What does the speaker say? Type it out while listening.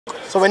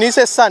So when you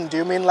say son, do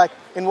you mean like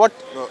in what?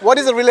 No, what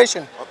is the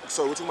relation?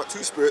 So we're talking about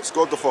two spirits,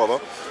 God the Father.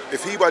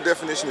 If he by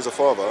definition is a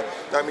father,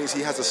 that means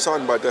he has a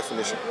son by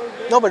definition.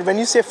 No, but when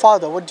you say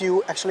father, what do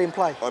you actually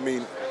imply? I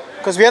mean,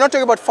 because we are not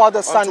talking about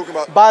father-son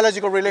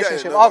biological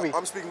relationship, are we?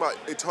 I'm speaking about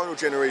eternal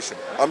generation.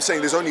 I'm saying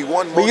there's only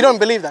one model. But you don't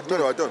believe that, do you?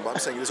 No, I don't. But I'm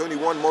saying there's only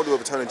one model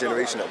of eternal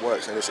generation that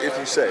works. And it's if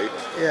you say,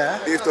 yeah,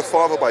 if the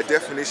father by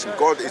definition,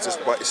 God is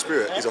by his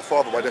spirit, is a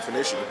father by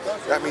definition,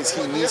 that means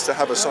he needs to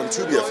have a son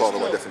to be a father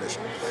by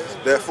definition.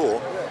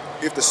 Therefore,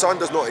 if the son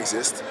does not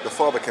exist, the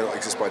father cannot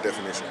exist by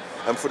definition.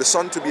 And for the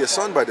son to be a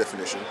son by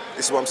definition,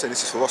 this is what I'm saying,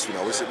 this is philosophy now,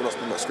 we're not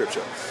speaking about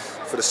scripture.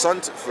 For the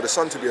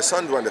son to be a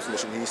son by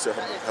definition, he needs to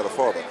have a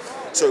father.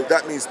 So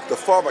that means the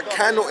father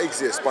cannot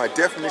exist by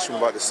definition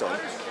without the son,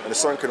 and the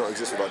son cannot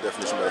exist without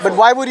definition by the father. But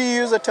why would you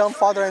use the term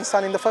father and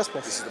son in the first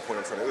place? This is the point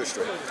I'm trying to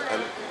illustrate.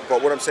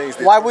 But what I'm saying is...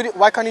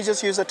 Why can't you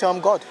just use the term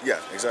God? Yeah,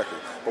 exactly.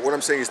 But what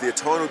I'm saying is the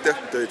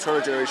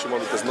eternal generation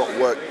model does not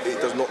work. It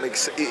does not make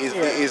sense.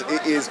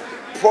 It is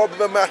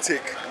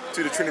problematic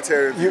to the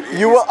Trinitarian view.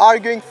 You were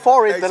arguing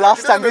for it the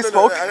last time we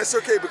spoke. And it's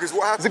okay because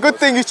what happened... It's a good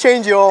thing you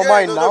changed your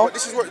mind now. But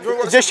this is what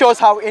it just shows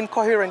how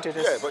incoherent it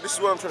is. Yeah, but this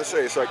is what I'm trying to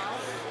say. It's like,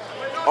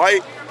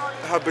 I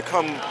have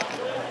become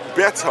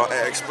better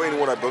at explaining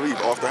what I believe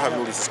after having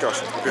all these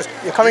discussions. Because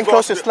you're coming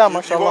close to Islam,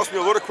 mashallah. You asked me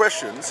a lot of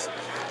questions,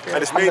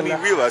 and it's made me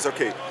realize,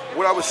 okay,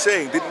 what I was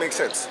saying didn't make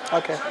sense.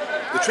 Okay.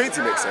 The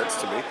Trinity makes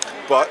sense to me,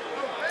 but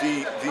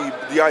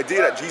the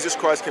idea that Jesus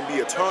Christ can be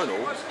eternal,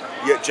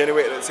 yet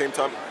generated at the same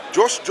time.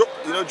 Josh,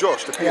 you know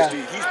Josh, the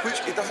PhD, he's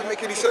preached, it doesn't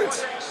make any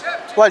sense.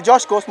 Well,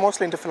 Josh goes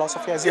mostly into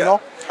philosophy, as you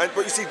know.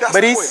 But you see, that's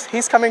the point.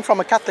 He's coming from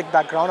a Catholic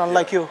background,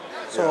 unlike you.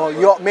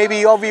 So maybe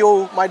your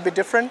view might be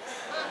different.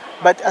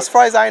 But as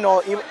far as I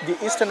know, the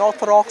Eastern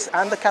Orthodox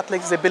and the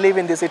Catholics, they believe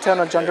in this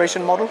eternal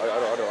generation model.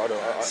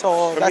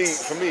 So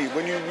for me,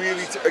 when you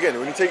really,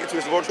 when you take it to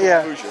its logical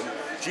conclusion,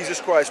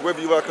 Jesus Christ,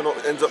 whether you like or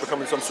not, ends up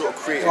becoming some sort of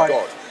created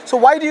God. So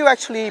why do you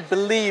actually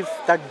believe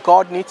that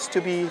God needs to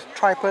be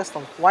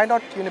tripersonal? Why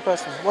not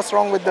unipersonal? What's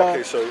wrong with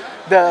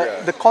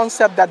the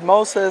concept that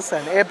Moses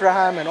and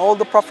Abraham and all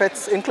the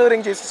prophets,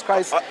 including Jesus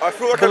Christ, I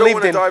feel like I don't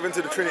want to dive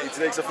into the Trinity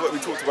today because I feel like we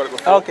talked about it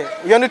before. Okay,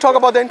 you want to talk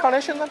about the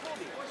incarnation then?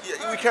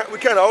 Yeah, we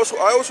can. I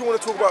also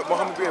want to talk about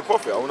Muhammad being a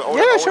prophet.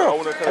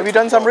 Sure. Have you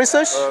done some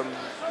research?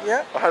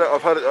 Yeah.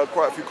 I've had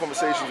quite a few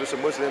conversations with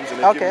some Muslims, and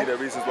they've given me their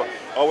reasons. But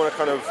I want to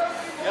kind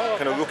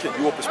of look at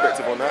your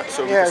perspective on that.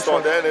 So we can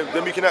start there, and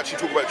then we can actually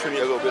talk about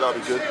Trinity a little bit.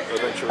 That'd be good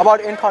eventually.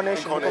 About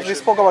incarnation, because we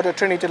spoke about the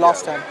Trinity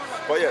last time.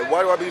 But yeah,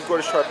 why do I believe God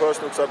is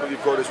tripersonal? Because I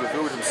believe God has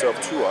revealed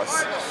Himself to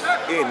us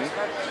in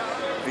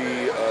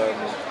the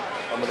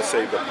I'm going to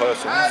say the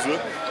persons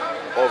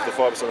of the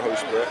Father, Son, and Holy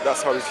Spirit.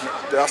 That's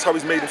how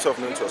He's made Himself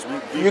known to us.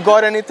 You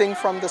got anything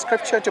from the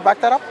Scripture to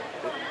back that up?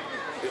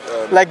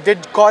 Like,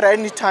 did God at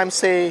any time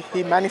say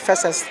He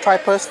manifests as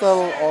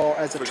tripersonal or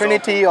as a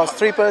Trinity or as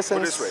three persons?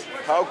 Put it this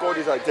way, how God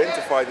is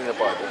identified in the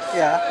Bible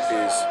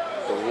is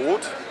the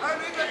Lord,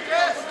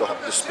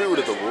 the Spirit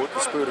of the Lord, the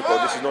Spirit of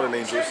God. This is not an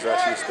angel, this is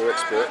actually a direct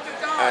spirit,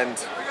 and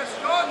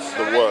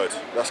the Word.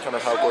 That's kind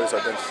of how God is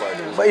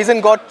identified. But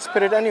isn't God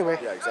Spirit anyway?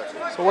 Yeah, exactly.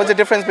 So what's the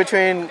difference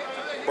between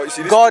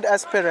God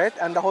as Spirit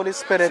and the Holy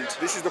Spirit? See,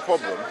 this is the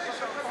problem.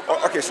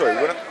 Okay, sorry.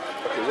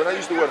 When I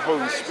use the word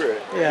Holy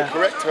Spirit, the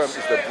correct term is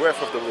the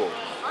breath of the Lord.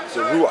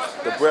 The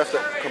Ruach, the breath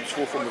that comes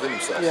forth from within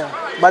Himself.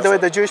 Yeah. By the way,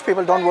 the Jewish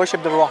people don't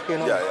worship the Ruach, you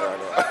know. Yeah,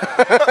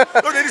 I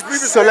know. No, they just breathe.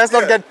 So let's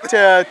not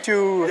get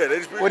too.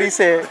 What do you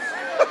say?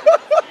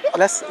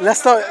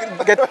 let's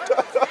not get.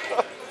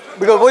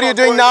 Because what you're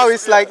doing now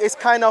is like it's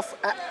kind of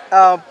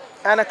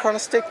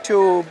anachronistic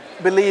to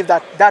believe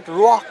that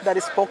Ruach that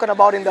is spoken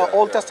about in the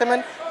Old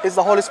Testament is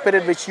the Holy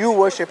Spirit, which you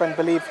worship and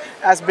believe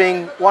as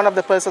being one of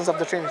the persons of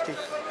the Trinity.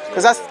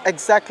 Because that's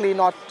exactly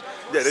not.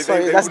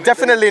 That's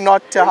definitely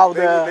not how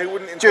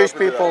the Jewish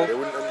people. They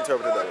wouldn't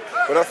interpret it that way.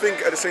 But I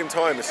think at the same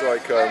time, it's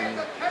like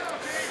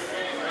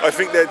I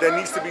think there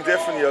needs to be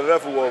definitely a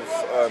level of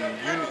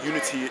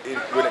unity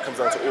when it comes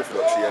down to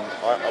orthodoxy.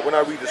 And when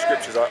I read the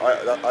scriptures,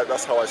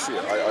 that's how I see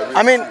it.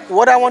 I mean,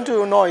 what I want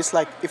to know is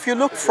like if you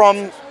look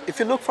from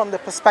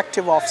the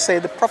perspective of say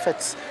the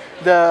prophets,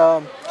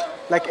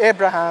 like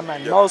Abraham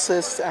and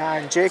Moses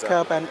and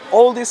Jacob and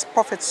all these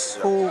prophets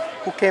who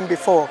came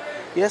before.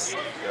 Yes?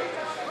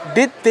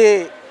 Did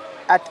they,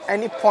 at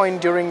any point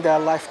during their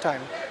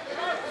lifetime,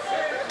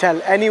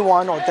 tell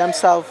anyone or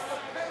themselves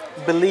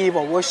believe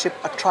or worship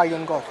a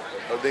triune God?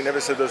 They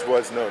never said those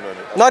words, no.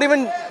 Not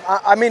even,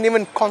 I mean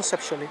even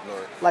conceptually. No.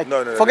 Like,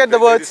 no. Forget the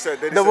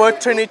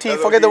word Trinity,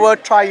 forget the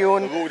word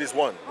triune. The Lord is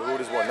one. The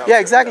Lord is one. Yeah,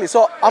 exactly.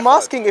 So I'm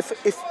asking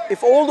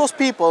if all those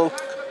people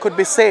could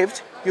be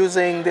saved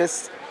using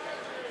this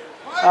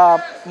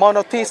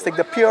monotheistic,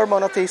 the pure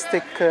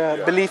monotheistic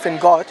belief in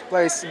God,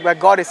 where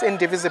God is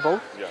indivisible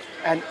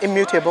and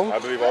immutable. I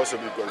also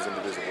believe God is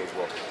indivisible as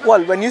well.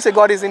 Well, when you say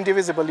God is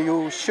indivisible,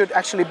 you should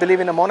actually believe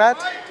in a monad?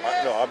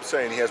 No, I'm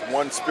saying He has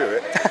one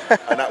spirit,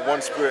 and that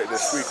one spirit,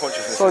 there's three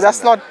consciousnesses. So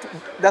that's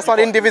not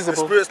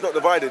indivisible. The spirit's not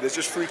divided, there's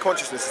just three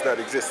consciousnesses that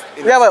exist.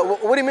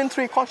 But what do you mean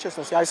three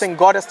consciousnesses? Are you saying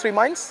God has three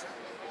minds?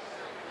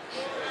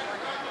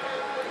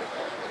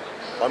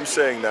 I'm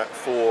saying that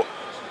for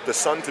the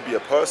Son to be a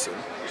person,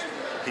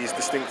 he's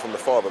distinct from the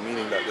Father,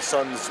 meaning that the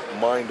Son's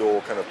mind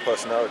or kind of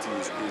personality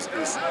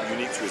is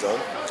unique to his own.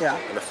 Yeah.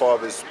 And the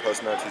Father's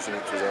personality is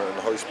unique to his own, and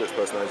the Holy Spirit's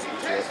personality is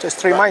unique to his own. Just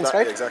three minds,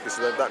 right? Yeah, exactly.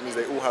 So that means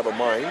they all have a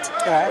mind,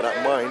 right. but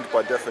that mind,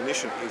 by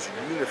definition, is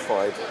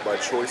unified by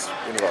choice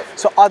in love.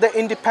 So are they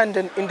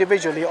independent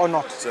individually or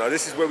not? So now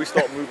this is where we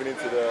start moving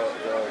into the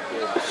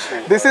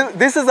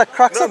This is the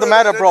crux of the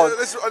matter, bro.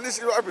 This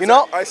is what happens. You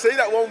know, I say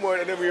that one word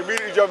and then we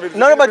immediately jump into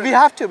no, but we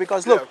have to,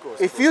 because look,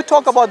 if you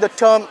talk about the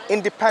term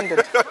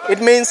independent, it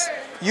means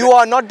you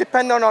are not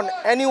dependent on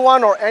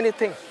anyone or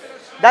anything.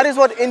 That is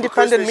what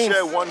independent means.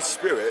 Because they share one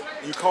spirit,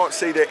 you can't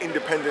say they're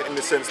independent in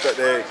the sense that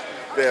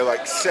they're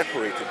like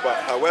separated. But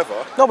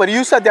however, no, but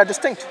you said they're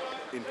distinct.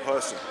 In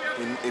person,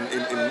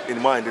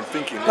 in mind, in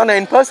thinking. No,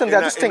 in person they're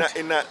distinct.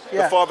 In that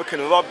the Father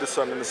can love the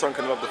Son, and the Son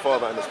can love the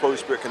Father, and the Holy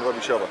Spirit can love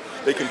each other.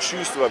 They can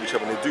choose to love each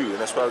other, and they do. And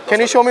that's why.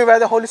 Can you show me where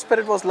the Holy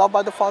Spirit was loved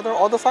by the Father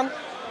or the Son?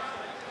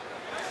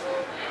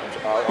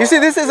 You see,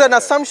 this is an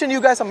assumption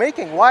you guys are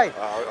making. Why?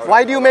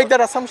 Why do you make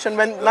that assumption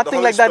when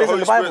nothing like that is in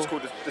the Bible? The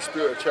Holy Spirit is called the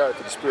Spirit of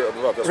charity, the Spirit of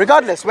love.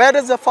 Regardless, where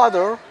does the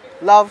Father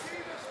love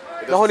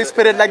the Holy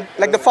Spirit?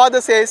 Like the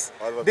Father says,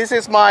 "This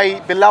is my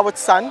beloved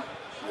Son."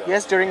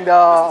 Yes, during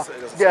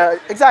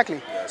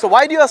exactly. So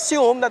why do you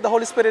assume that the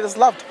Holy Spirit is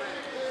loved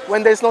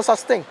when there is no such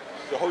thing?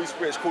 The Holy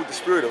Spirit is called the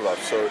Spirit of love.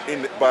 So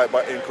in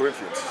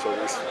Corinthians, so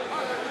it's,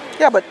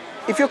 yeah, but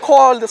if you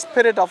call the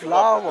Spirit of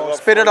love or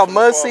Spirit of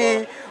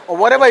mercy or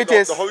whatever it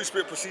is, the Holy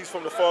Spirit proceeds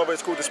from the Father.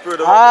 It's called the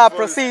Spirit of love.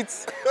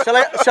 Proceeds.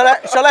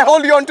 Shall I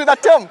hold you on to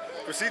that term?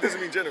 Proceed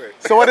doesn't mean generate.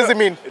 So what does it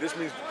mean? It just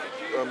means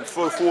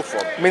flow forth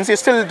from. Means you're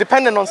still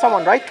dependent on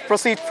someone, right?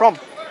 Proceed from.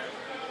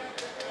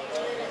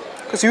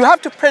 Because you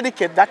have to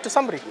predicate that to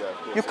somebody.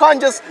 Yeah, you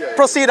can't just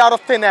proceed out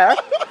of thin air.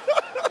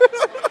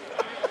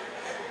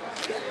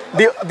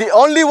 The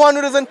only one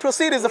who doesn't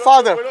proceed is the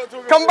Father.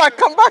 Come back.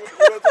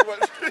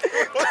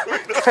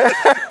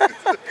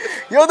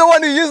 You're the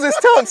one who uses these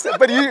terms,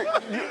 but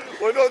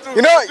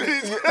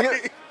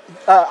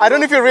I don't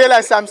know if you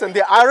realize, Samson,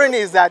 the irony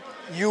is that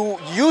you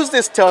use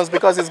these terms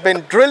because it's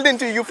been drilled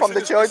into you from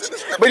the church,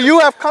 but you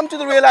have come to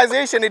the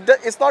realization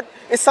it's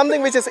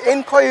something which is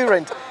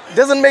incoherent. It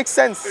doesn't make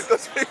sense. It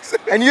doesn't make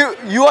sense. And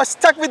you are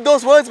stuck with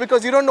those words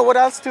because you don't know what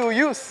else to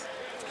use.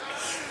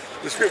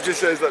 The scripture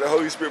says that the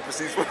Holy Spirit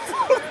proceeds from the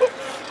Father,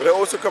 but it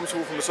also comes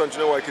forth from the Son. Do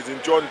you know why? Because in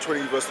John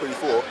 20 verse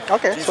 24,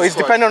 okay, so he's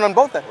dependent on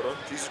both then.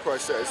 Jesus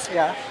Christ says,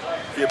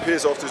 he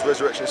appears after his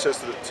resurrection, says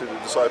to the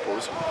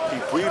disciples, he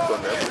breathed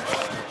on them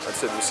and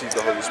said, receive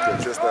the Holy Spirit,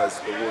 just as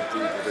the Lord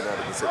breathed within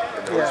Adam and said,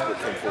 and the Holy Spirit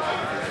came forth from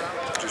him,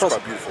 which is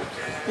quite beautiful.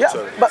 Yeah,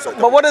 so,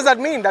 but what does that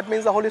mean? That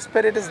means the Holy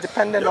Spirit is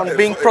dependent on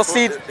being he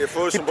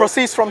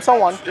proceeds from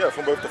someone. Yeah,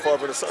 from both the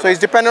Father and the Son. So he's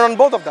dependent on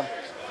both of them.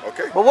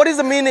 Okay. But what is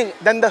the meaning?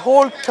 Then the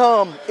whole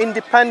term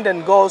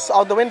independent goes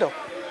out the window.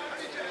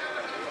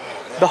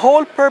 The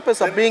whole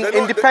purpose of being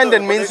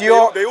independent means they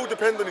all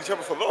depend on each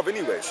other for love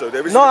anyway. So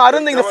there is I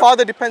don't think the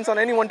Father depends on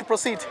anyone to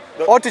proceed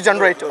or to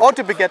generate or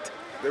to beget.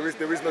 There is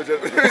no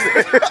generation.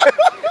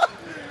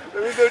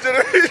 There is no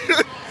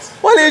generation.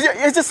 Well,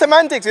 it's just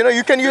semantics,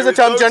 you can use the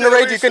term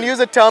generate, you can use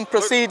the term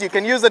proceed, you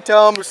can use the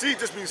term... Proceed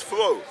just means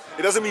flow.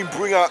 It doesn't mean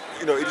bring out,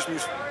 it just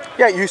means...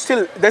 Yeah,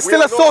 there's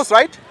still a source,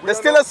 right? There's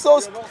still a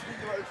source.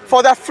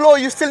 For that flow,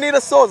 you still need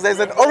a source. There's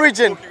an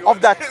origin of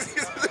that.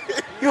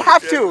 You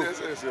have to.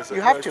 Yes.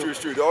 You have to. It's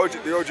true. The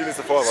origin is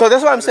the Father. So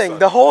that's what I'm saying.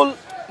 The whole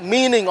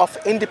meaning of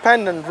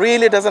independent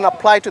really doesn't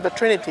apply to the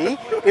Trinity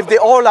if they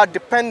all are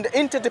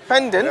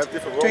interdependent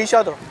to each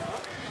other.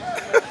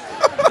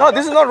 No,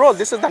 this is not role.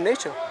 This is the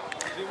nature.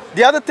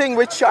 The other thing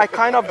which I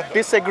kind of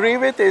disagree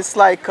with is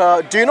like,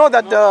 do you know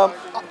that the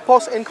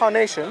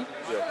post-incarnation,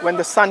 when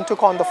the Son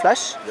took on the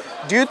flesh,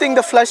 do you think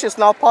the flesh is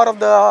now part of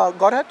the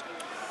Godhead?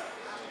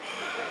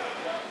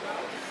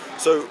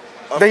 So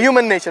the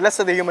human nature, let's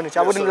say the human nature.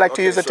 I wouldn't like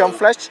to use the term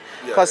flesh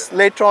because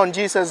later on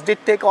Jesus did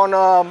take on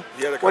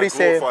what do you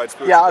say?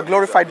 A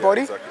glorified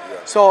body.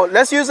 Exactly, So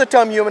let's use the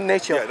term human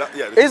nature.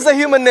 Is the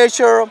human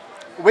nature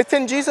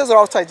within Jesus or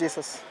outside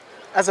Jesus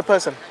as a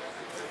person?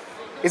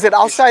 Is it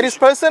outside his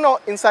person or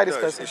inside his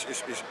person?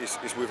 It's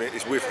with him.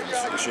 It's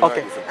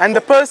okay. With him. And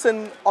the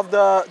person of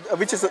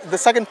which is the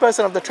second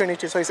person of the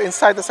Trinity, so it's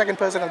inside the second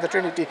person of the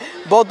Trinity,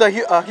 both the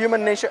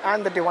human nature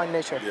and the divine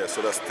nature. Yeah,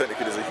 so that's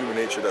technically there's a human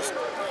nature that's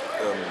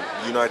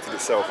united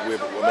itself with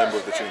a member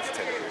of the Trinity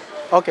technically.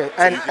 Okay,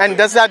 so and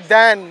does that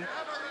then,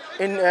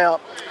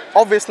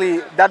 obviously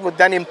that would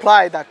then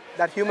imply that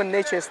human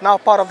nature is now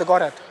part of the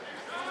Godhead?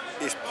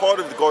 It's part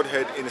of the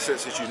Godhead in the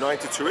sense it's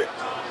united to it,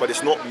 but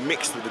it's not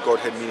mixed with the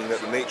Godhead, meaning that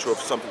the nature of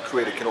something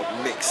created cannot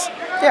mix.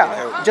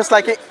 Yeah, just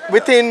like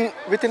within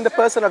the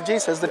person of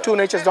Jesus, the two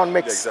natures don't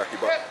mix. Yeah,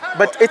 exactly,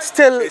 but it's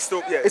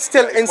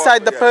still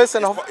inside the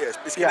person of.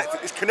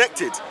 It's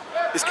connected.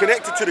 It's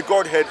connected to the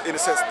Godhead in a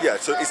sense. Yeah,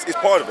 so it's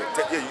part of it.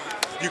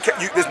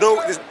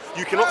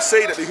 you cannot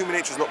say that the human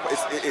nature is not.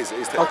 It is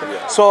technically. Okay.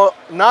 Yeah. So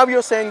now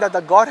you're saying that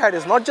the Godhead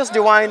is not just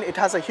divine; it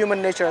has a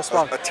human nature as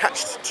well.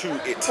 Attached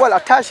to it. Well,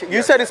 attached.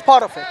 You said it's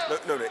part of it.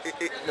 No.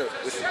 No.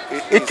 Listen,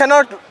 it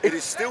cannot. It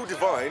is still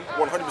divine,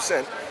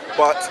 100%,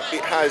 but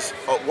it has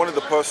one of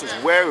the persons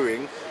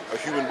wearing a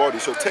human body.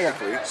 So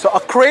technically. Yeah. So a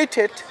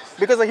created,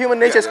 because the human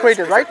nature is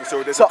created, exactly.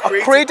 right? So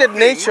a created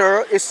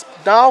nature is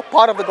now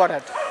part of the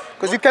Godhead.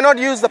 Because you cannot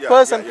use the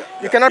person,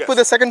 you cannot put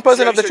the second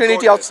person of the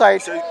Trinity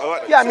outside.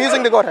 I'm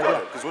using the Godhead.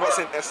 Because we're not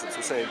saying essence,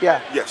 we're saying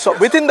yes. So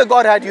within the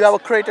Godhead, you have a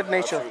created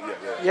nature.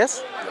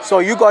 Yes. So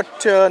you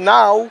got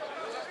now.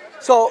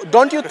 So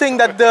don't you think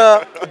that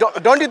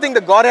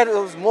the Godhead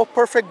was more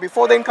perfect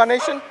before the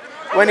incarnation,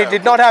 when it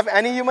did not have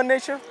any human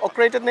nature or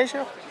created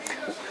nature?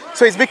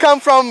 So it's become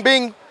from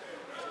being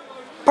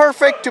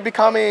perfect to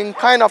becoming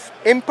kind of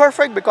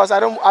imperfect, because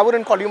I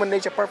wouldn't call human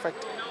nature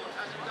perfect.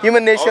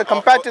 Human nature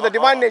compared to the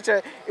divine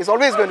nature is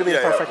always going to be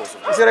imperfect.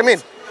 You see what I mean?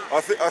 I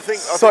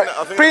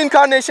think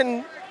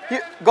pre-incarnation,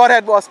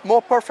 Godhead was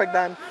more perfect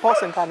than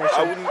post-incarnation.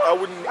 I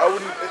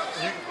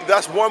wouldn't.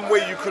 That's one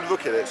way you could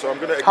look at it. So I'm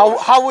going to.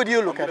 How would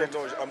you look at it?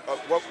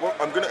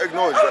 I'm going to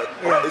acknowledge that.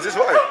 Yeah. Is this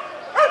live?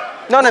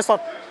 No, it's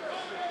not.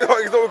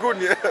 It's not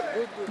recording yet.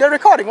 They're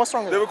recording. What's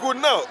wrong with it? They're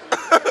recording now.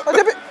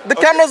 The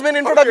camera's been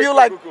in front of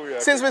you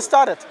since we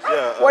started.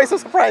 Yeah. Why are you so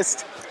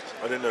surprised?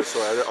 I didn't know,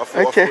 sorry. I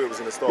thought it was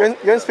going to start.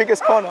 You're in Speaker's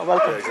Corner,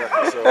 welcome.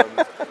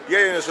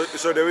 Yeah, exactly.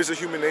 So there is a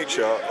human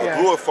nature,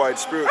 a glorified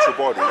spiritual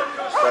body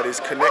that is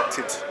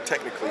connected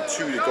technically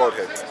to the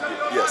Godhead.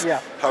 Yes.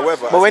 Yeah.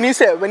 However, but when you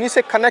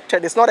say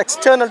connected, it's not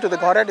external to the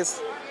Godhead.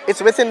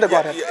 It's within the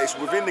Godhead. Yeah, it's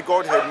within the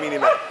Godhead,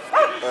 meaning that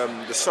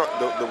the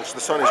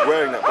Son is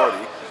wearing that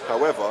body.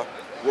 However,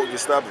 what we've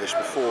established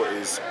before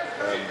is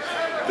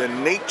the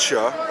nature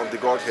of the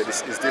Godhead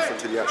is different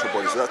to the actual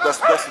body. So that's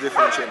the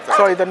differentiating factor.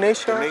 Sorry, the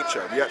nature?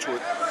 The actual,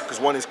 because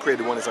one is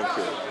created, one is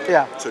uncreated.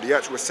 Yeah. So the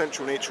actual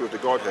essential nature of the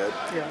Godhead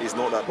is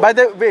not that body. By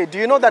the way, do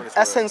you know that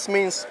essence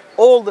means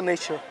all the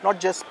nature,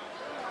 not just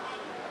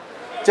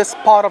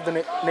part of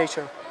the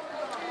nature?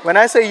 When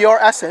I say your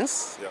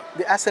essence,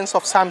 the essence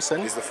of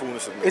Samson is the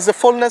fullness of me. Is the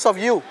fullness of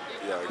you.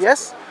 Yeah, exactly.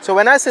 Yes? So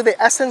when I say the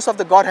essence of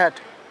the Godhead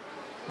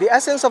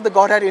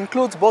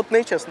includes both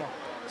natures now.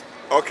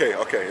 Okay.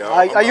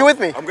 Yeah, are you with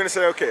me? I'm going to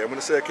say okay.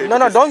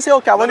 No, don't say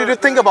okay. I want you to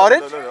think about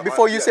it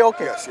before you say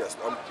okay. Yes.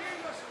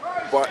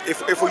 But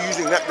if we're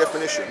using that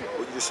definition,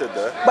 what you just said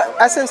there. But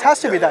essence has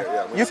to be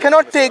that. You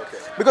cannot take,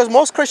 because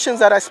most Christians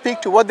that I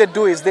speak to, what they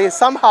do is they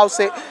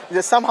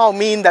somehow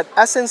mean that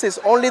essence is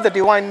only the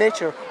divine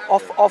nature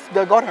of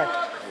the Godhead.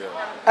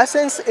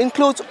 Essence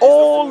includes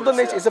all the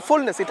nature. It's the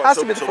fullness. It has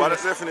to be the fullness.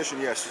 So by that definition,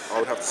 yes, I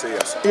would have to say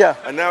yes. Yeah.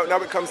 And now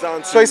it comes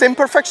down to. So it's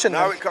imperfection.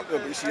 Now it comes. No,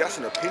 but you see, that's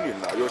an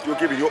opinion now. You're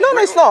giving your. No,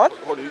 it's not.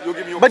 Hold on, you're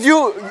giving your. But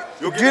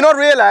do you not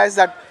realize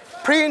that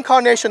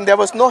pre-incarnation there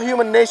was no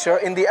human nature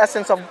in the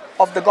essence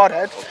of the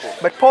Godhead,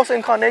 but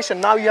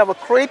post-incarnation now you have a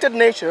created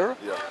nature,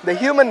 the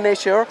human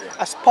nature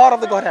as part of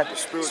the Godhead.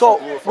 So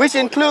which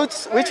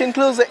includes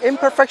the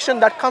imperfection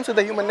that comes with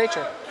the human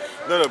nature.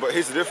 No, but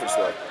here's the difference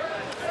though.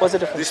 What's the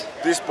difference?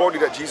 This body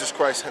that Jesus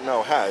Christ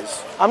now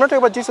has. I'm not talking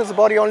about Jesus'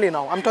 body only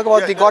now. I'm talking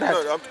about the Godhead.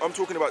 No, I'm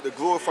talking about the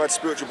glorified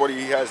spiritual body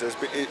he has.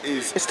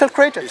 It's still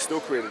created. It's still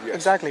created, yes.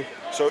 Exactly.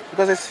 So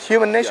because it's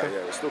human nature.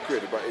 Yeah, it's still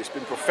created, but it's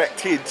been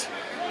perfected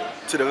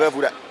to the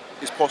level that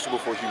is possible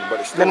for a human.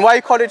 But it's still. Then why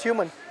you call it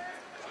human?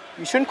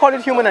 You shouldn't call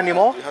it human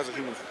anymore. It has a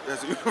human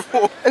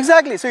form.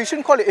 Exactly. So you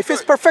shouldn't call it. If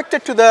it's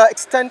perfected to the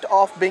extent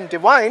of being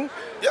divine,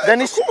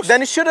 then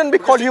it shouldn't be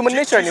called human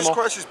nature anymore. Jesus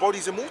Christ's body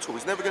is immortal.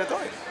 He's never going to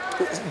die.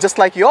 Just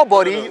like your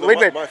body.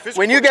 Wait.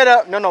 When you get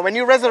when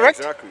you resurrect,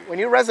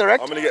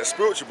 I'm going to get a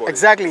spiritual body.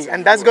 Exactly,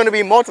 and that's going to be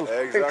immortal.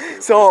 Exactly.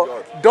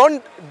 So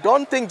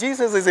don't think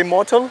Jesus is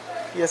immortal.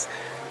 Yes.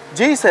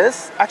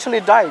 Jesus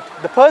actually died.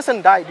 The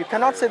person died. You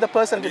cannot say the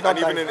person did not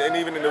die. And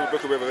even in the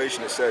book of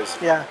Revelation it says,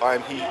 I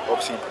am he,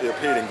 obviously he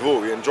appeared in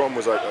glory, and John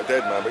was like a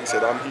dead man, but he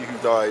said, I'm he who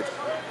died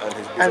and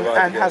is alive and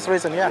again. has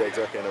risen, Yeah,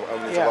 exactly,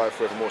 and is alive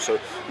forevermore. So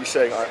he's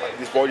saying,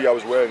 this body I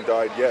was wearing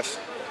died, yes,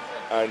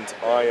 and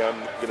I am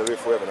going to live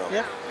forever now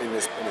in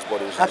this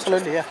body.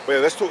 Absolutely, yeah.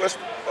 But let's talk,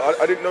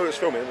 I didn't know it was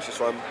filming, which is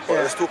fine, but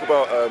let's talk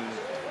about,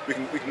 we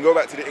can go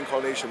back to the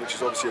incarnation, which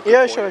is obviously a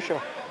good point.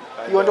 Sure.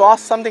 You want to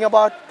ask something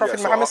about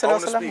Prophet Muhammad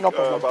sallallahu alaihi wasallam? No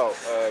problem. About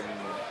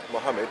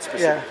Muhammad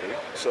specifically.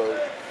 So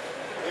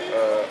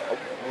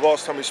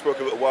last time we spoke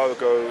a little while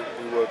ago,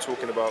 we were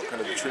talking about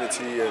kind of the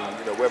Trinity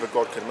and whether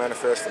God can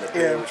manifest and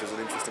appear, which was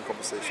an interesting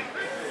conversation.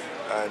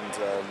 And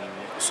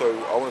so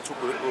I want to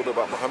talk a little bit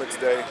about Muhammad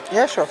today.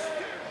 Yeah, sure.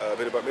 A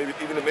bit about maybe.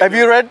 Have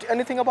you read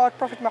anything about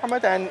Prophet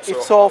Muhammad, and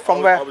if so,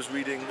 from where? I was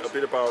reading a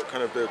bit about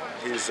kind of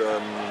his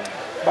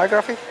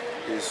biography.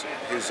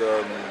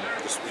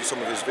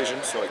 Some of his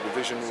visions, like the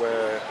vision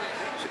where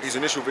his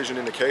initial vision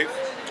in the cave.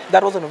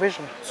 That wasn't a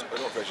vision.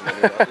 Not vision.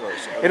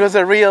 It was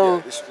a real.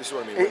 Yeah, this is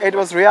what I mean. It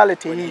was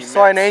reality. He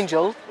saw an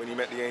angel. When he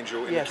met the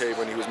angel in the cave,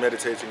 when he was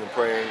meditating and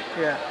praying.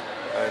 Yeah.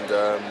 And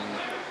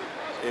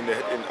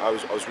I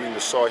was reading the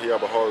Sahih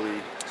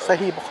Bukhari.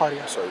 Sahih Bukhari.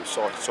 Sahih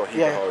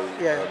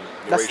Bukhari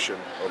narration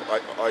of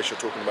Aisha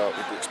talking about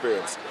the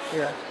experience.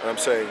 Yeah. And I'm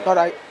saying.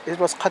 It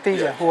was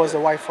Khadija who was the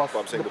wife of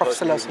the Prophet. The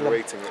person who was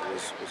narrating it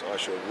was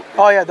Aisha.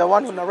 Oh yeah, the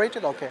one who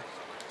narrated. Okay.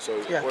 So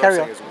what I'm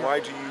saying is, why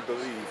do you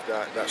believe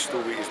that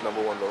story is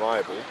number one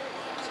reliable,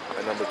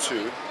 and number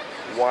two,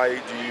 why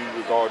do you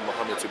regard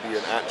Muhammad to be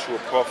an actual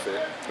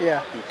prophet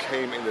who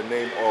came in the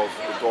name of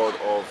the God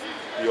of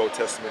the Old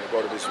Testament, the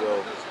God of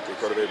Israel, the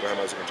God of Abraham,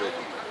 Isaac, and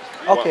Jacob?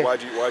 Okay. Why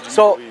do you believe?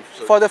 So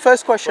for the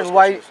first question,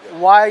 why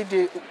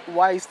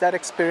is that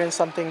experience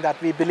something that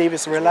we believe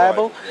is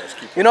reliable?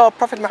 You know,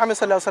 Prophet Muhammad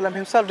ﷺ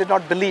himself did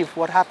not believe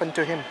what happened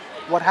to him,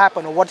 what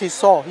happened or what he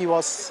saw. He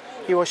was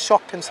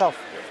shocked himself.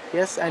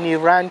 Yes, and he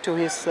ran to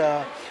his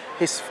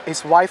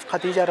wife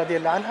Khadija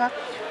radiallahu anha,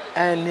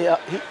 and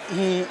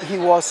he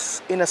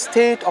was in a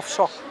state of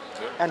shock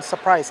and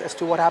surprise as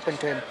to what happened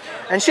to him,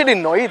 and she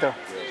didn't know either.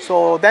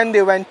 So then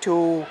they went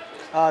to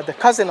the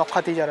cousin of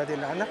Khadija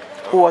radiallahu anha,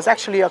 who was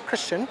actually a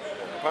Christian.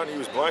 Apparently he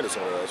was blind or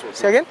something.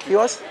 Say again? He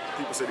was?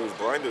 People said he was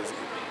blind.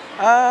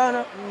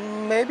 No,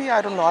 maybe,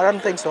 I don't know. I don't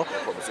think so.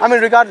 I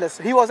mean, regardless,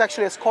 he was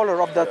actually a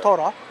scholar of the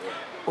Torah,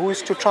 who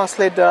used to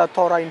translate the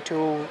Torah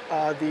into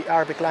the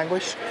Arabic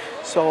language.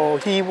 So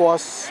he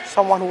was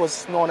someone who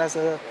was known as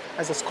a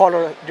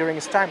scholar during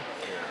his time.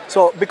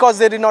 So because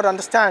they did not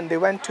understand, they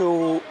went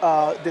to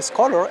this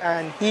scholar,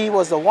 and he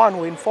was the one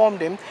who informed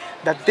him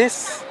that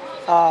this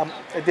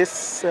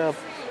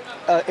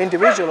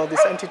individual or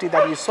this entity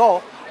that you saw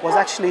was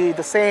actually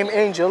the same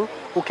angel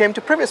who came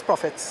to previous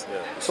prophets.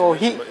 Yeah. So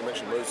you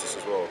mentioned Moses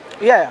as well.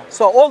 Yeah.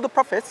 So all the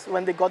prophets,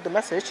 when they got the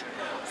message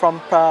from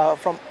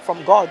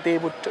God, they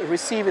would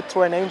receive it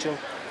through an angel,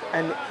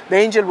 and the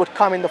angel would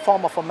come in the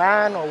form of a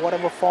man or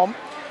whatever form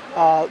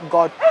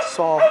God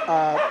saw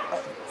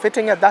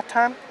fitting at that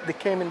time. They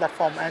came in that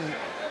form, and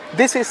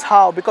this is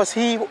how, because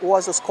he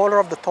was a scholar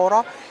of the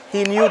Torah,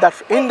 he knew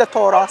that in the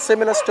Torah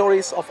similar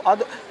stories of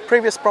other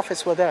previous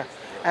prophets were there,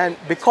 and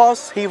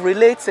because he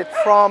relates it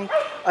from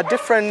a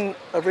different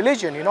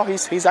religion, you know,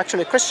 he's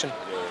actually a Christian,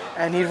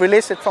 and he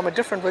relates it from a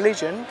different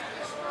religion,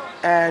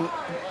 and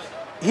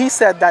he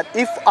said that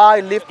if I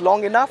lived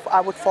long enough,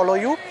 I would follow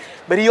you.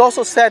 But he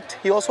also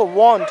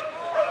warned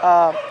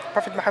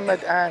Prophet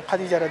Muhammad and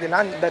Khadija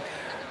radiallahu anha that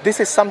this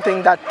is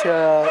something that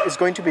is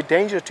going to be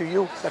dangerous to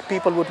you, that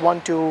people would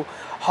want to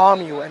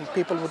harm you and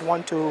people would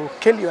want to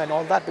kill you and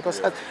all that,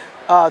 because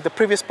the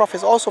previous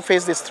prophets also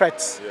faced these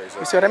threats.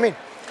 You see what I mean?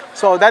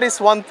 So that is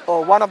one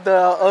of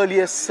the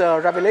earliest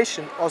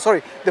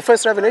the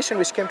first revelation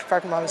which came to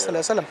Prophet Muhammad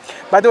sallallahu alaihi wasallam.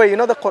 By the way, you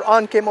know, the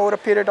Quran came over a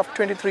period of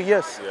 23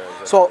 years.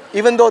 So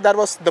even though that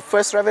was the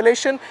first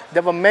revelation,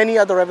 there were many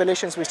other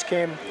revelations which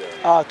came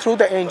through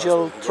the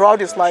angel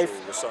throughout his life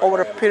over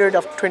a period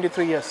of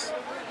 23 years.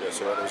 Yeah,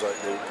 so that was like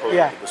the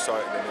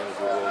reciting the name of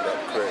the world that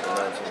created the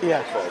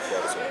man from the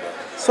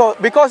So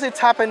because it's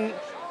happened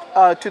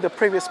to the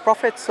previous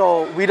prophets,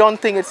 so we don't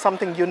think it's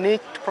something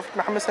unique to Prophet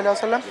Muhammad sallallahu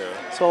alaihi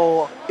wasallam.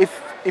 So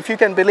if you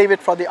can believe it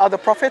for the other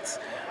prophets,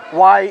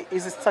 why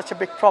is it such a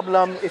big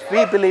problem if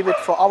we believe it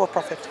for our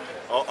prophet?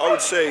 I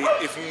would say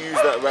if you use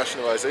that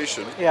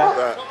rationalization,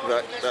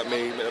 that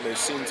may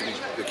seem to be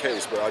the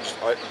case, but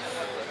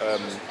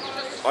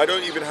I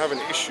don't even have an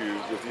issue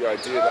with the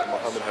idea that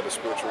Muhammad had a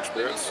spiritual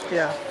experience.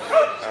 Yeah.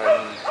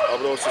 And I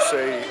would also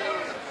say,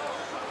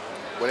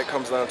 when it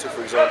comes down to,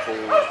 for example,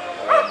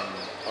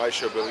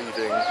 Aisha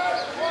believing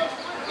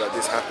that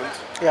this happened.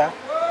 Yeah.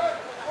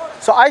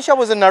 So Aisha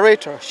was a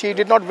narrator. She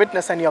did not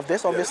witness any of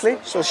this, obviously.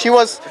 So she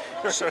was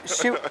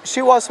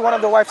one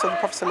of the wives of the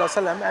Prophet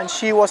ﷺ, and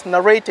she was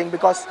narrating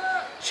because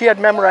she had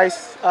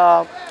memorized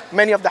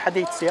many of the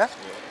hadiths. Yeah.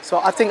 So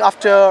I think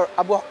after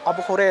Abu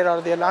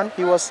Hurairah radiallahu anhu,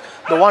 he was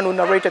the one who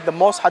narrated the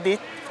most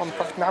hadith from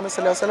Prophet Muhammad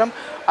ﷺ.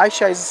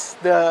 Aisha is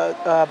the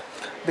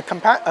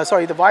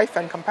wife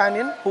and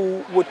companion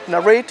who would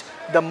narrate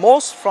the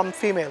most from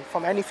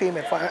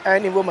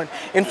any woman.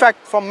 In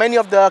fact, from many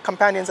of the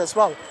companions as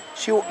well.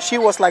 She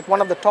was like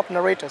one of the top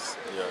narrators.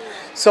 Yeah.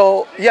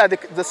 So yeah,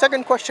 the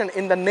second question,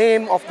 in the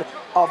name of the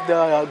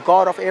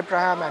God of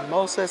Abraham and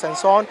Moses and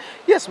so on,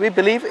 yes, we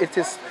believe it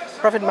is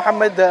Prophet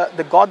Muhammad,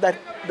 the God that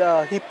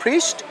he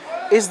preached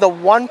is the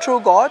one true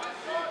God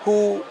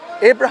who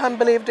Abraham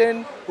believed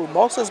in, who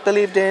Moses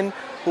believed in,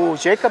 who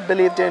Jacob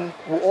believed in,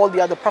 who all the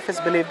other prophets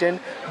believed in,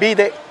 be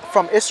they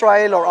from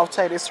Israel or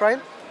outside Israel.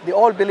 They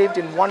all believed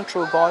in one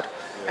true God.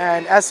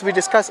 And as we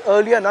discussed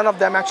earlier, none of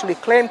them actually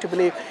claimed to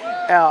believe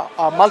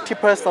a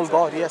multi-personal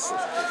God. Yes.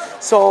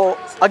 So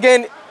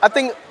again, I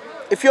think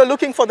if you're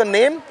looking for the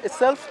name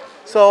itself,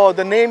 so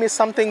the name is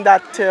something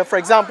that, for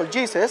example,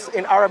 Jesus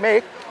in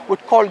Aramaic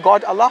would call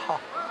God Allah.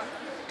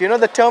 Do you know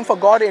the term for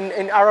God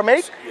in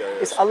Aramaic?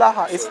 It's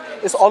Allah.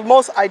 It's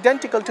almost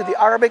identical to the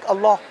Arabic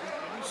Allah.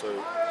 So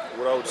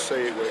what I would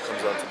say when it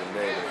comes down to the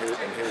name,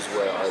 and here's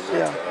where I would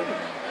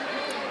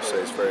say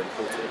it's very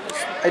important.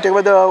 I take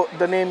with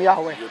the name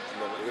Yahweh.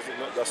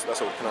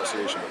 That's a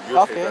pronunciation.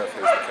 Okay.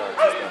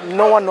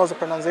 No one knows the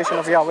pronunciation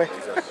of Yahweh.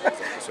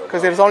 Exactly.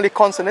 Because there's only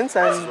consonants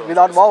and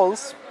without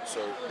vowels. So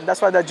And that's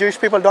why the Jewish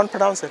people don't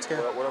pronounce it. Yeah.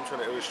 What I'm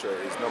trying to illustrate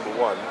is, number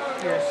one,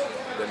 Yeah.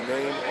 the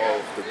name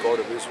of the God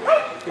of Israel,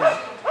 Yeah.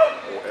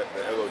 or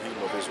the Elohim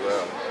of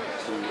Israel,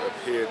 who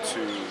appeared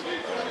to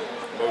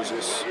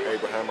Moses,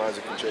 Abraham,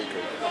 Isaac, and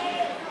Jacob,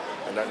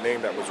 and that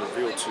name that was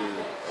revealed to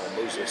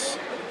Moses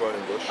at the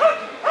burning bush.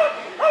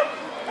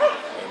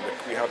 And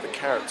we have the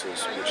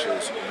characters, which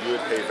is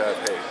Yud, He, Vav,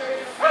 He.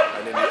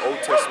 And in the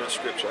Old Testament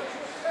scripture,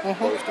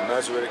 both the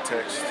Masoretic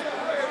text,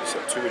 the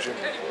Septuagint,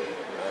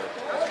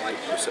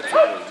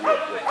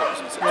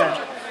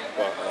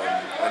 but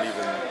and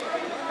even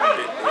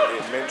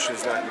it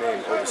mentions that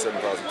name over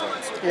 7,000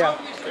 times. Yeah.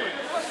 Okay.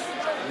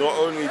 Not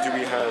only do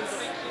we have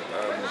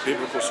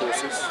biblical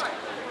sources,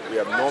 we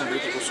have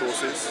non-biblical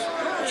sources,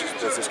 which is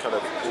there's this kind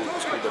of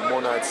it's called the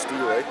monad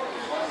stele,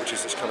 which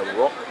is this kind of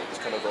rock. It's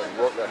kind of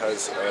a rock that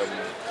has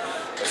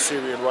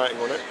Assyrian writing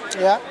on it.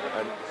 Yeah.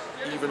 And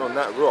even on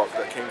that rock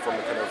that came from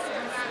the kind of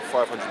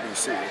 500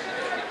 BC,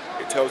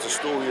 it tells the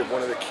story of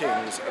one of the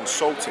kings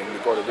insulting the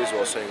God of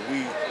Israel, saying,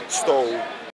 "We stole